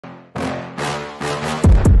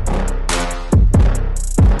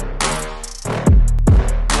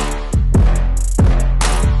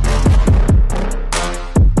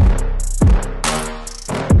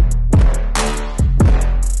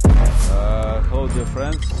dear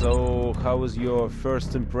friends. So how was your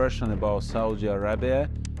first impression about Saudi Arabia?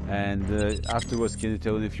 And afterwards, can you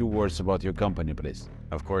tell me a few words about your company, please?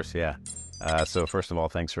 Of course, yeah. So first of all,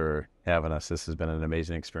 thanks for having us. This has been an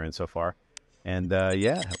amazing experience so far. And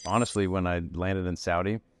yeah, honestly, when I landed in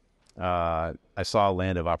Saudi, I saw a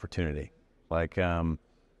land of opportunity. Like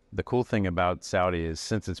the cool thing about Saudi is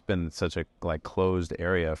since it's been such a closed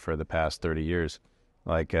area for the past 30 years,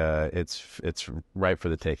 it's ripe for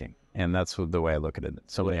the taking. And that's the way I look at it.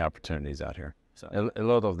 So many opportunities out here. So A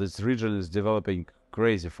lot of this region is developing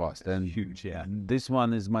crazy fast, and huge, yeah. this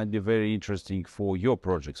one might be very interesting for your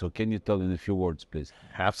project. So can you tell in a few words, please?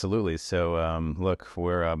 Absolutely. So look,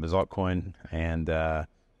 we're Basaltcoin, and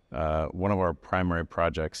one of our primary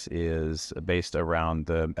projects is based around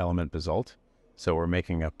the element basalt. So we're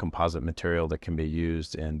making a composite material that can be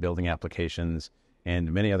used in building applications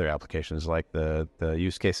and many other applications. Like the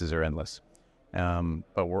use cases are endless.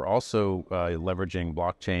 But we're also leveraging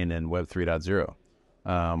blockchain and Web 3.0.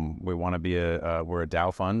 We want to be we're a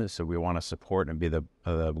DAO fund, so we want to support and be the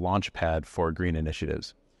launch pad for green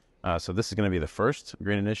initiatives. So this is going to be the first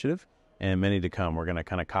green initiative, and many to come. We're going to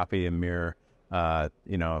kind of copy and mirror,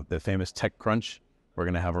 the famous Tech Crunch. We're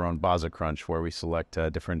going to have our own Baza Crunch, where we select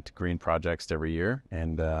different green projects every year,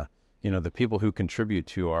 and the people who contribute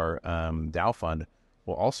to our DAO fund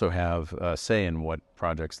will also have say in what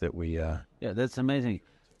projects that we. Yeah, that's amazing.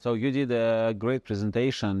 So you did a great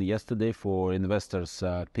presentation yesterday for investors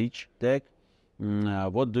pitch deck.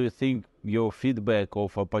 What do you think your feedback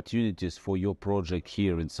of opportunities for your project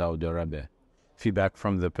here in Saudi Arabia? Feedback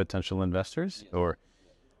from the potential investors, or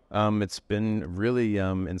it's been really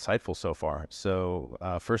insightful so far. So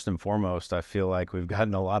first and foremost, I feel like we've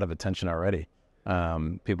gotten a lot of attention already.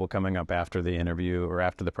 People coming up after the interview or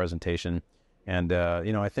after the presentation. And,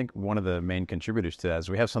 I think one of the main contributors to that is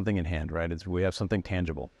we have something in hand, right? We have something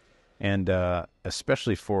tangible. And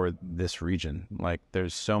especially for this region, like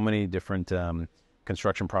there's so many different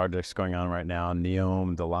construction projects going on right now,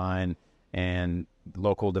 NEOM, the line, and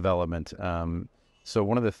local development. So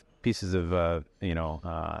one of the pieces of,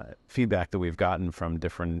 feedback that we've gotten from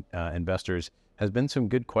different investors has been some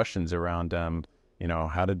good questions around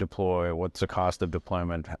how to deploy, what's the cost of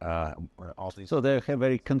deployment, all these. So they have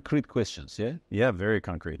very concrete questions, yeah? Yeah, very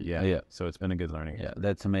concrete. Yeah. Yeah. So it's been a good learning. Yeah,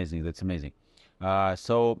 that's amazing. That's amazing.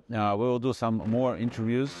 So we will do some more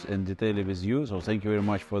interviews in detail with you. So thank you very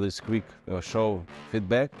much for this quick show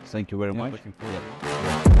feedback. Thank you very much. Looking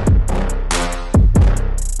forward.